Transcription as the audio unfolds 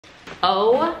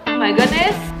Oh my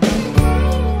goodness.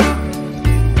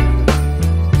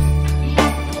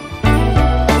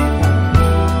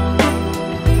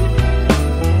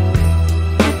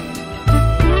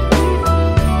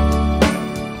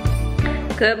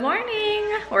 Good morning,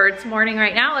 or it's morning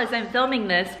right now as I'm filming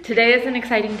this. Today is an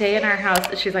exciting day in our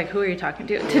house. She's like, who are you talking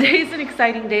to? Today is an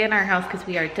exciting day in our house because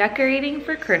we are decorating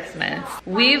for Christmas.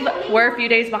 We're a few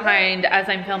days behind as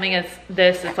I'm filming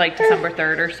this. It's like December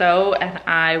 3rd or so, and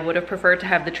I would have preferred to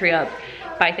have the tree up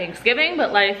by Thanksgiving,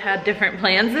 but life had different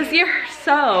plans this year.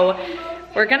 So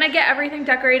we're gonna get everything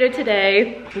decorated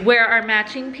today. Wear our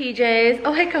matching PJs.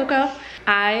 Oh, hey, Coco.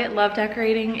 I love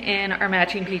decorating in our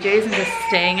matching PJs and just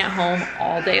staying at home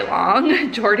all day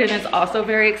long. Jordan is also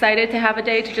very excited to have a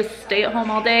day to just stay at home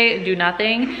all day and do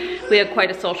nothing. We had quite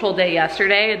a social day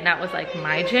yesterday, and that was like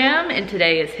my jam, and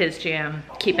today is his jam,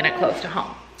 keeping it close to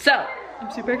home. So I'm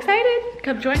super excited.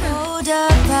 Come join us. Hold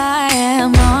up, I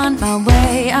am on my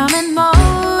way. I'm in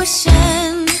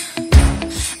motion.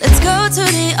 Let's go to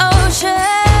the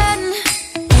ocean.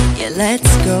 Yeah,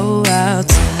 let's go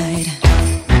outside.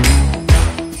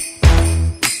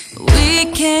 We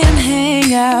can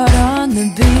hang out on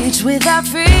the beach without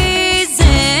freezing.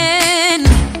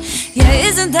 Yeah,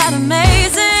 isn't that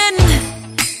amazing?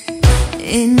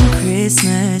 In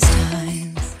Christmas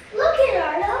times. Look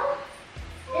at Arlo,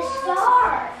 the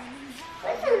star.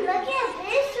 Listen, look at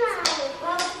this one.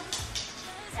 Well,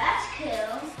 that's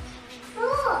cool.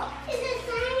 Look, it's a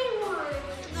tiny one.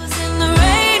 And the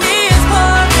rain is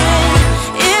pouring.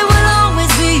 It will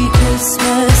always be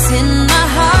Christmas in my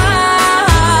heart.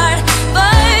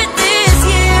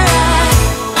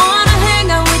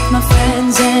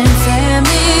 Friends and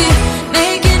family,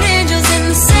 making angels in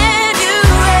the sand, you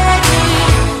ready?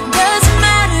 Doesn't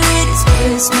matter, it is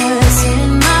Christmas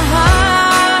in my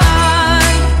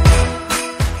heart.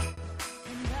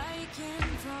 And I can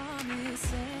promise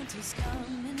Santa's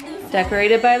coming.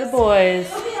 Decorated by the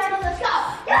boys. Let's go.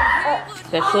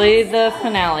 Especially the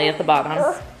finale at the bottom.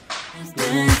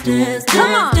 Dance, dance,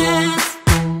 come on. Dance.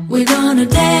 We're gonna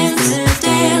dance,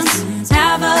 dance,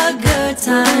 have a good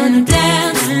time.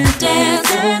 Dance,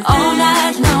 dance, all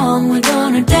night long. We're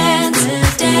gonna dance,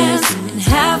 dance, and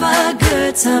have a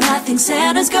good time. I think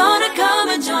Santa's gonna come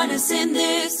and join us in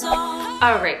this song.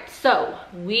 All right, so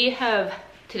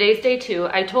today's day 2.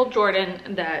 I told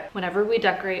Jordan that whenever we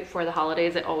decorate for the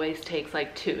holidays, it always takes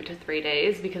like 2 to 3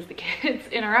 days because the kids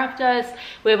interrupt us.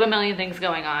 We have a million things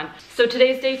going on. So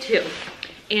today's day 2.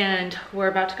 And we're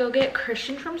about to go get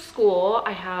Christian from school.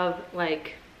 I have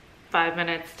like 5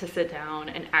 minutes to sit down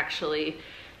and actually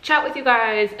chat with you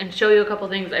guys and show you a couple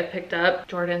things I've picked up.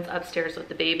 Jordan's upstairs with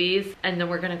the babies, and then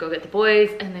we're gonna go get the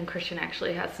boys, and then Christian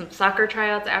actually has some soccer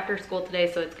tryouts after school today,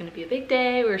 so it's gonna be a big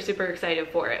day. We're super excited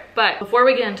for it. But before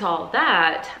we get into all of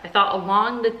that, I thought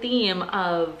along the theme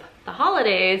of the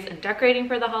holidays and decorating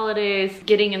for the holidays,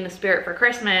 getting in the spirit for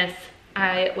Christmas,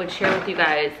 I would share with you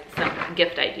guys some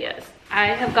gift ideas. I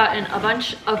have gotten a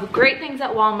bunch of great things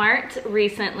at Walmart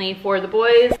recently for the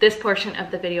boys. This portion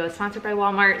of the video is sponsored by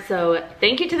Walmart, so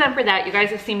thank you to them for that. You guys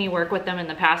have seen me work with them in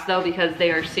the past though, because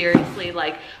they are seriously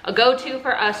like a go-to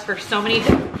for us for so many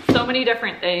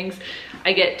different things.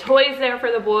 I get toys there for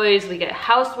the boys, we get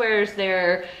housewares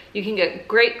there, you can get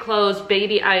great clothes,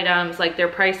 baby items, like their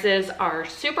prices are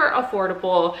super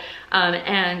affordable,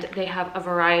 and they have a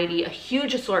variety, a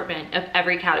huge assortment of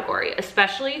every category,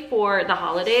 especially for the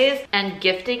holidays and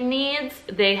gifting needs.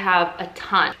 They have a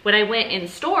ton. When I went in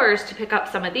stores to pick up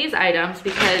some of these items,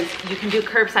 because you can do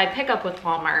curbside pickup with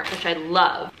Walmart, which I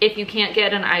love. If you can't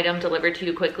get an item delivered to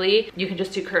you quickly, you can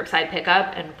just do curbside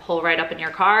pickup and pull right up in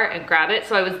your car and grab it.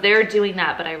 So I was there doing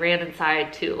that, but I ran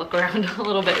inside to look around a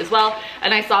little bit as well,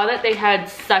 and I saw that they had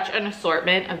such an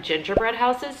assortment of gingerbread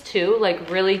houses too, like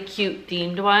really cute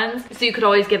themed ones. So you could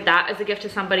always give that as a gift to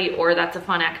somebody, or that's a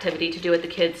fun activity to do with the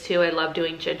kids too. I love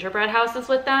doing gingerbread houses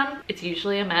with them. It's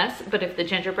usually a mess, but if the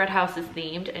gingerbread house is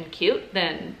themed and cute,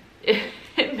 then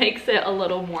it makes it a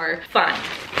little more fun.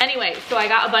 Anyway, so I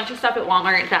got a bunch of stuff at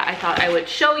Walmart that I thought I would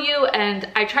show you, and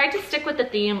I tried to stick with the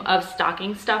theme of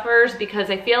stocking stuffers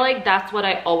because I feel like that's what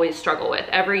I always struggle with.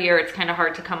 Every year it's kind of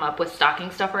hard to come up with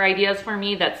stocking stuffer ideas for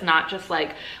me that's not just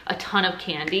like a ton of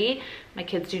candy. My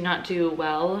kids do not do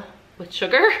well with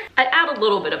sugar. I add a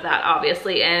little bit of that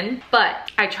obviously in, but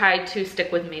I tried to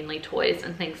stick with mainly toys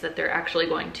and things that they're actually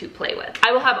going to play with.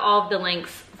 I will have all of the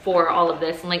links for all of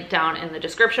this linked down in the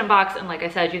description box, and like I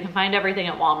said, you can find everything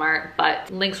at Walmart,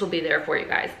 but links will be there for you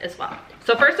guys as well.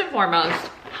 So first and foremost,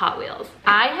 Hot Wheels.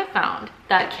 I have found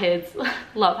that kids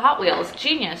love Hot Wheels.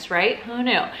 Genius, right? Who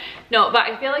knew? No, but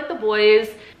I feel like the boys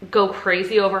go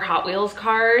crazy over Hot Wheels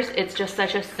cars. It's just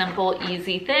such a simple,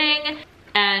 easy thing.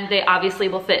 And they obviously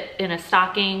will fit in a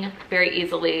stocking very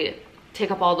easily,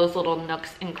 take up all those little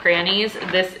nooks and crannies.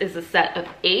 This is a set of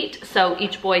 8, so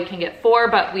each boy can get 4,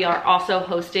 but we are also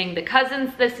hosting the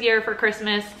cousins this year for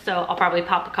Christmas, so I'll probably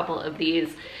pop a couple of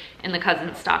these in the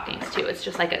cousin stockings too. It's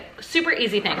just like a super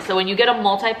easy thing. So when you get a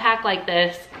multi-pack like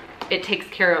this, it takes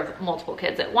care of multiple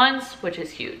kids at once, which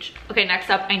is huge. Okay, next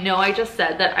up, I know I just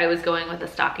said that I was going with a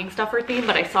stocking stuffer theme,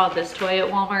 but I saw this toy at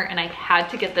Walmart and I had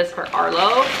to get this for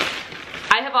Arlo.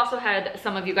 I have also had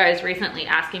some of you guys recently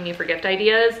asking me for gift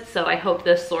ideas, so I hope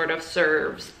this sort of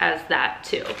serves as that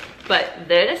too. But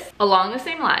this, along the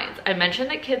same lines, I mentioned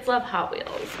that kids love Hot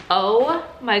Wheels. Oh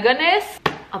my goodness,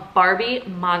 a Barbie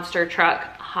monster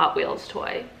truck Hot Wheels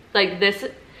toy. Like this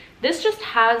just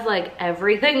has like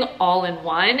everything all in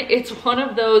one. It's one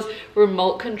of those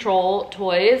remote control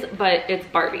toys, but it's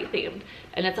Barbie themed.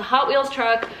 And it's a Hot Wheels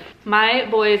truck. My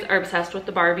boys are obsessed with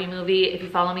the Barbie movie. If you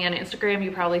follow me on Instagram,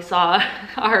 you probably saw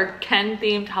our Ken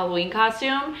themed Halloween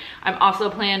costume. I'm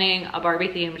also planning a Barbie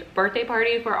themed birthday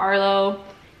party for Arlo.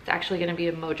 It's actually gonna be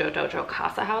a Mojo Dojo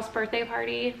Casa House birthday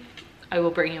party. I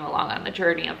will bring you along on the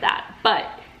journey of that. But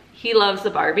he loves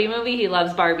the Barbie movie. He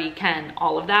loves Barbie, Ken,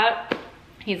 all of that.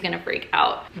 He's gonna freak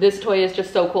out. This toy is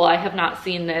just so cool. I have not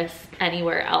seen this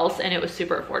anywhere else and it was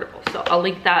super affordable. So I'll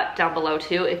link that down below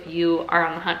too if you are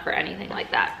on the hunt for anything like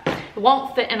that. It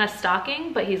won't fit in a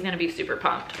stocking, but he's gonna be super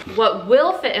pumped. What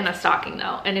will fit in a stocking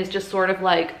though, and is just sort of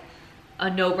like a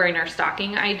no-brainer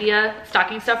stocking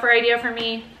stuffer idea for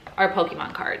me, are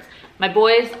Pokemon cards. My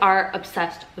boys are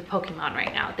obsessed with Pokemon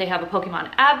right now. They have a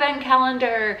Pokemon advent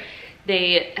calendar.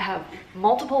 They have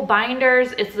multiple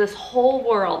binders. It's this whole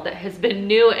world that has been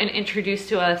new and introduced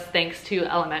to us thanks to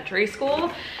elementary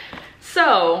school.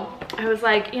 So I was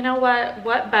like, you know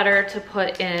what better to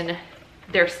put in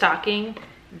their stocking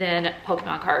than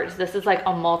Pokemon cards. This is like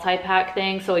a multi-pack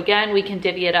thing. So again, we can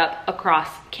divvy it up across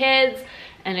kids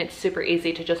and it's super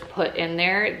easy to just put in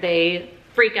there. They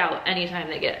freak out anytime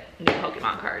they get new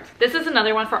Pokemon cards. This is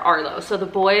another one for Arlo. So the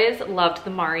boys loved the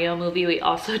Mario movie. We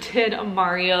also did a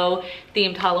Mario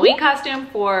themed Halloween costume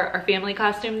for our family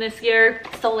costume this year.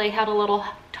 Soleil had a little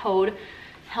toad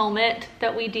helmet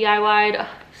that we DIY'd. Oh,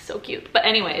 so cute. But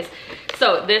anyways,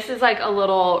 so this is like a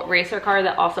little racer car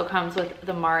that also comes with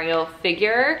the Mario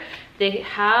figure. They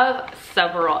have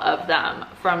several of them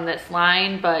from this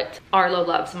line, but Arlo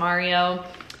loves Mario.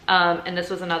 And this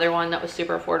was another one that was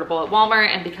super affordable at Walmart,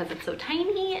 and because it's so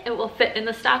tiny, it will fit in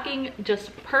the stocking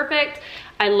just perfect.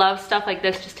 I love stuff like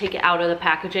this. Just take it out of the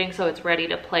packaging so it's ready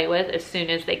to play with as soon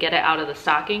as they get it out of the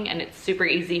stocking, and it's super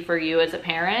easy for you as a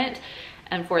parent,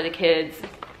 and for the kids,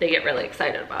 they get really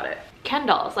excited about it. Ken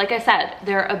dolls, like I said,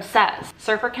 they're obsessed.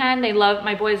 Surfer Ken,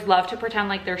 my boys love to pretend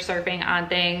like they're surfing on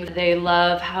things. They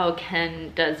love how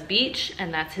Ken does beach,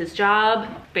 and that's his job.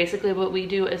 Basically what we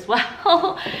do as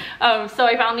well. So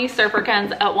I found these Surfer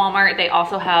Kens at Walmart. They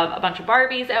also have a bunch of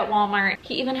Barbies at Walmart.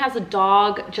 He even has a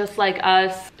dog just like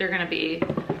us. They're gonna be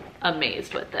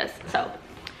amazed with this. So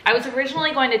I was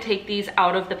originally going to take these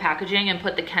out of the packaging and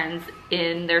put the Kens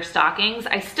in their stockings.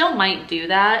 I still might do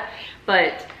that,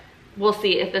 but we'll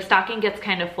see. If the stocking gets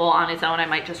kind of full on its own, I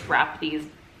might just wrap these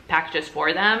packages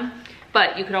for them.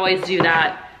 But you could always do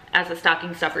that as a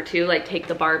stocking stuffer too, like take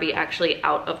the Barbie actually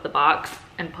out of the box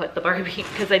and put the Barbie,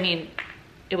 because I mean,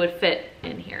 it would fit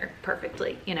in here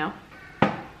perfectly, you know?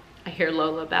 I hear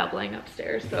Lola babbling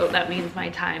upstairs, so that means my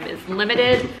time is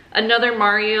limited. Another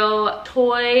Mario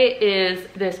toy is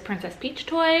this Princess Peach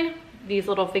toy. These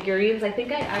little figurines. I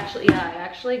think I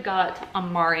actually got a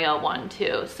Mario one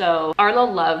too. So Arlo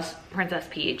loves Princess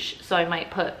Peach, so I might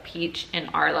put Peach in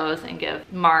Arlo's and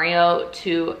give Mario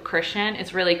to Christian.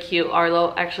 It's really cute.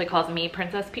 Arlo actually calls me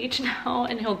Princess Peach now,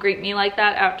 and he'll greet me like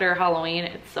that after Halloween.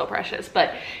 It's so precious.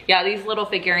 But yeah, these little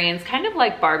figurines, kind of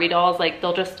like Barbie dolls, like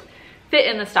they'll just fit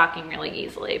in the stocking really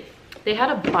easily. They had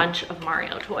a bunch of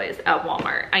Mario toys at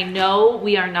Walmart. I know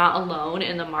we are not alone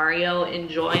in the Mario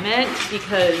enjoyment,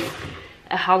 because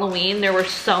at Halloween there were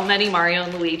so many Mario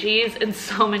and Luigi's and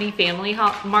so many family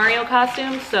Mario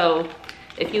costumes. So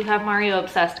if you have Mario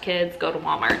obsessed kids, go to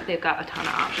Walmart. They've got a ton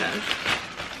of options.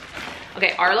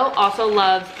 Okay, Arlo also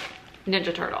loves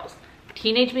Ninja Turtles.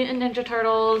 Teenage Mutant Ninja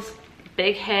Turtles,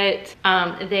 big hit.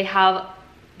 They have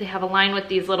a line with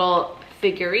these little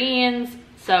figurines.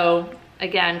 So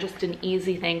again, just an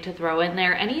easy thing to throw in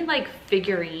there. Any like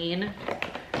figurine,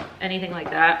 anything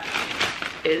like that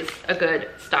is a good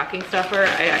stocking stuffer.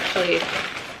 I actually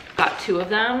got 2 of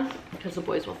them because the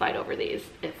boys will fight over these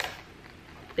if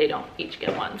they don't each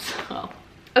get one. So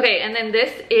okay, and then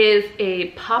this is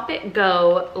a Pop It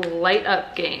Go light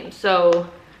up game. So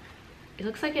it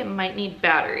looks like it might need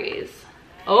batteries.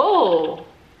 Oh,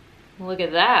 look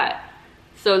at that.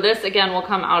 So this again will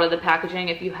come out of the packaging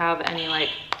if you have any like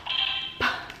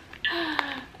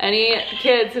any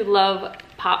kids who love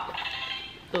pop,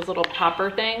 those little popper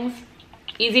things.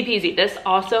 Easy peasy. This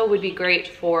also would be great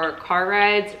for car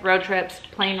rides, road trips,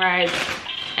 plane rides,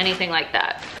 anything like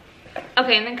that.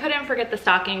 Okay, and then couldn't forget the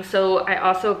stockings. So I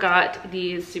also got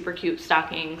these super cute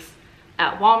stockings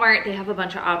at Walmart. They have a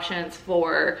bunch of options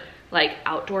for like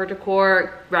outdoor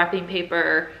decor, wrapping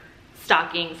paper,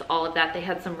 stockings, all of that. They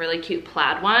had some really cute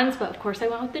plaid ones, but of course I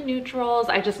went with the neutrals.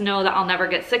 I just know that I'll never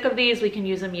get sick of these. We can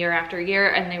use them year after year,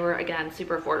 and they were again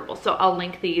super affordable. So I'll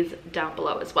link these down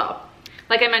below as well.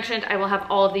 Like I mentioned, I will have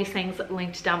all of these things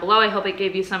linked down below. I hope it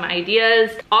gave you some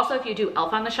ideas. Also, if you do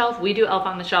Elf on the Shelf, we do Elf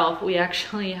on the Shelf. We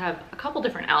actually have a couple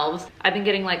different elves. I've been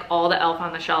getting like all the Elf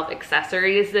on the Shelf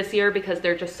accessories this year because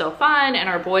they're just so fun, and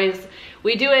our boys,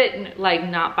 we do it like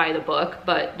not by the book,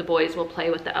 but the boys will play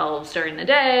with the elves during the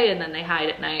day and then they hide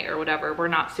at night or whatever. We're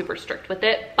not super strict with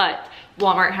it, but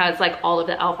Walmart has like all of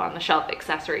the Elf on the Shelf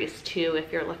accessories too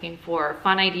if you're looking for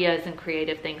fun ideas and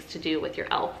creative things to do with your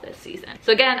elf this season.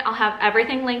 So again, I'll have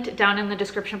everything linked down in the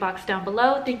description box down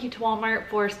below. Thank you to Walmart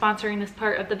for sponsoring this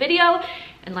part of the video,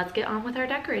 and let's get on with our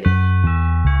decorating.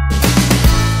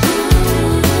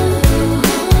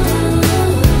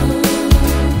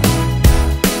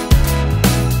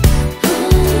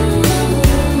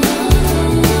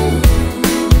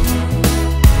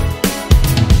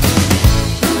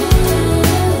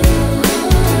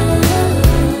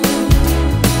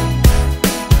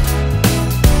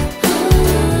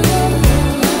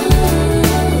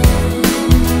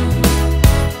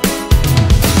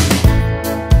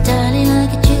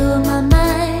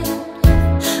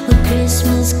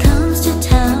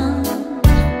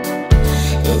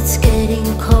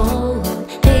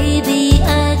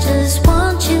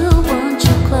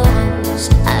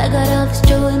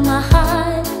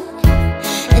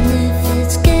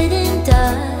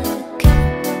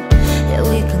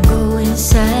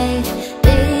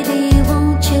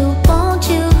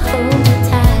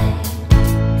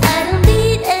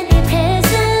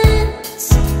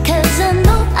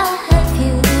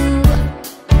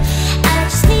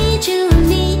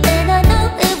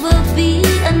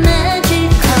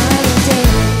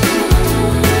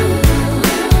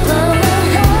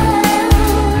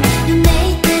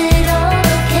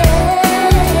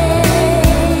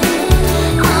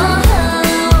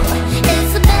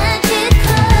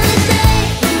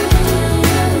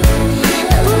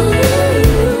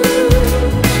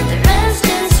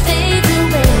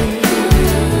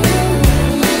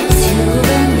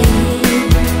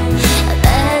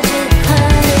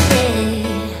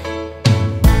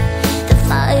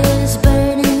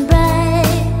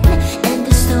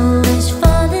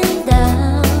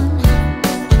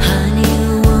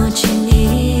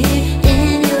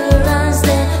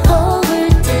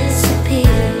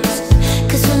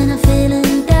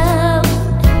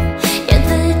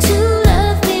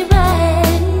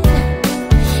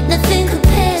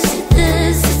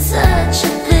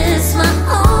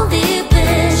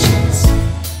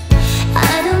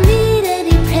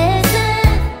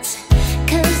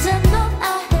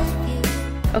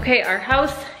 Okay, our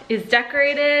house is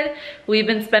decorated. We've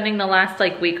been spending the last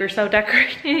like week or so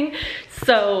decorating.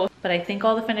 But I think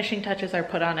all the finishing touches are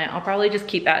put on it. I'll probably just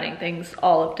keep adding things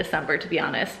all of December, to be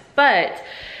honest. But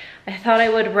I thought I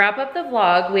would wrap up the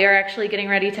vlog. We are actually getting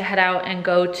ready to head out and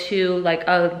go to like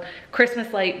a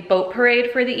Christmas light boat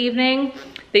parade for the evening.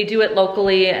 They do it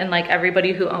locally, and like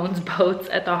everybody who owns boats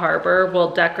at the harbor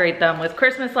will decorate them with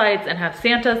Christmas lights and have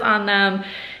Santas on them.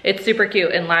 It's super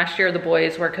cute. And last year the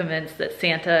boys were convinced that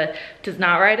Santa does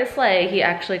not ride a sleigh. He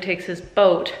actually takes his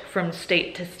boat from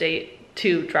state to state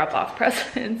to drop off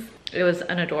presents. It was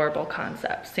an adorable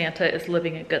concept. Santa is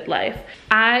living a good life.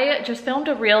 I just filmed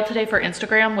a reel today for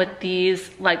Instagram with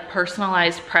these like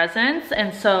personalized presents,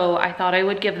 and so I thought I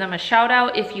would give them a shout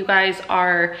out if you guys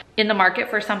are in the market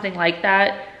for something like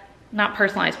that. Not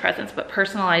personalized presents, but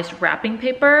personalized wrapping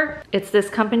paper. It's this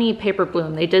company, Paper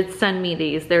Bloom. They did send me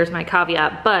these, there's my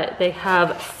caveat, but they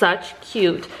have such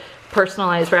cute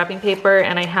personalized wrapping paper,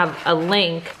 and I have a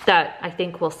link that I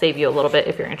think will save you a little bit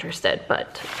if you're interested.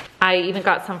 But I even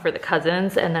got some for the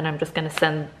cousins, and then I'm just gonna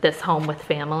send this home with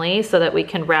family so that we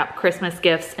can wrap Christmas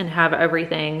gifts and have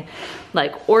everything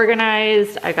like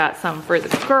organized. I got some for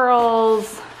the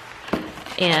girls,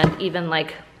 and even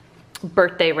like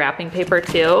birthday wrapping paper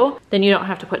too. Then you don't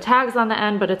have to put tags on the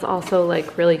end, but it's also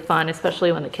like really fun,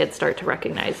 especially when the kids start to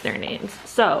recognize their names.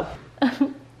 So,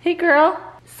 hey girl.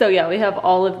 So yeah, we have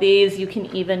all of these. You can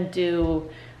even do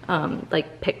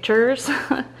like pictures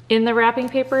in the wrapping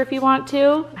paper if you want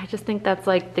to. I just think that's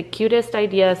like the cutest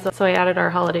idea. So I added our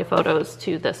holiday photos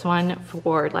to this one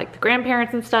for like the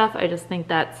grandparents and stuff. I just think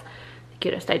that's the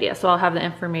cutest idea. So I'll have the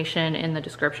information in the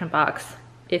description box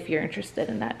if you're interested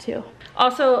in that too.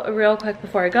 Also, real quick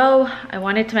before I go, I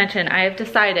wanted to mention I have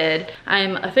decided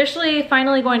I'm officially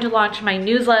finally going to launch my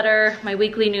newsletter, my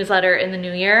weekly newsletter in the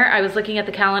new year. I was looking at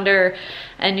the calendar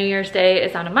and New Year's Day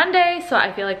is on a Monday, so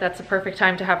I feel like that's the perfect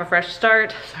time to have a fresh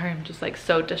start. Sorry, I'm just like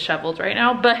so disheveled right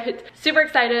now, but super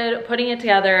excited putting it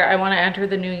together. I want to enter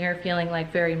the new year feeling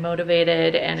like very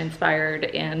motivated and inspired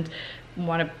and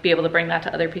want to be able to bring that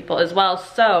to other people as well.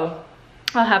 So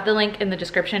I'll have the link in the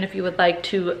description if you would like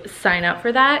to sign up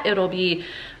for that. It'll be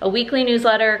a weekly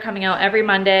newsletter coming out every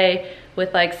Monday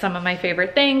with like some of my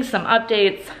favorite things, some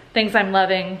updates, things I'm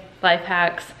loving, life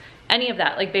hacks, any of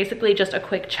that. Like basically just a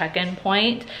quick check-in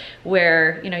point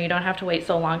where, you know, you don't have to wait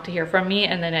so long to hear from me,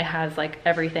 and then it has like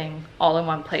everything all in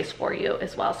one place for you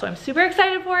as well. So I'm super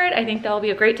excited for it. I think that'll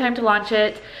be a great time to launch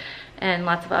it and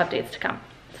lots of updates to come.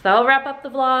 So that'll wrap up the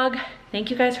vlog. Thank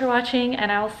you guys for watching,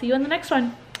 and I'll see you in the next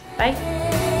one. Bye.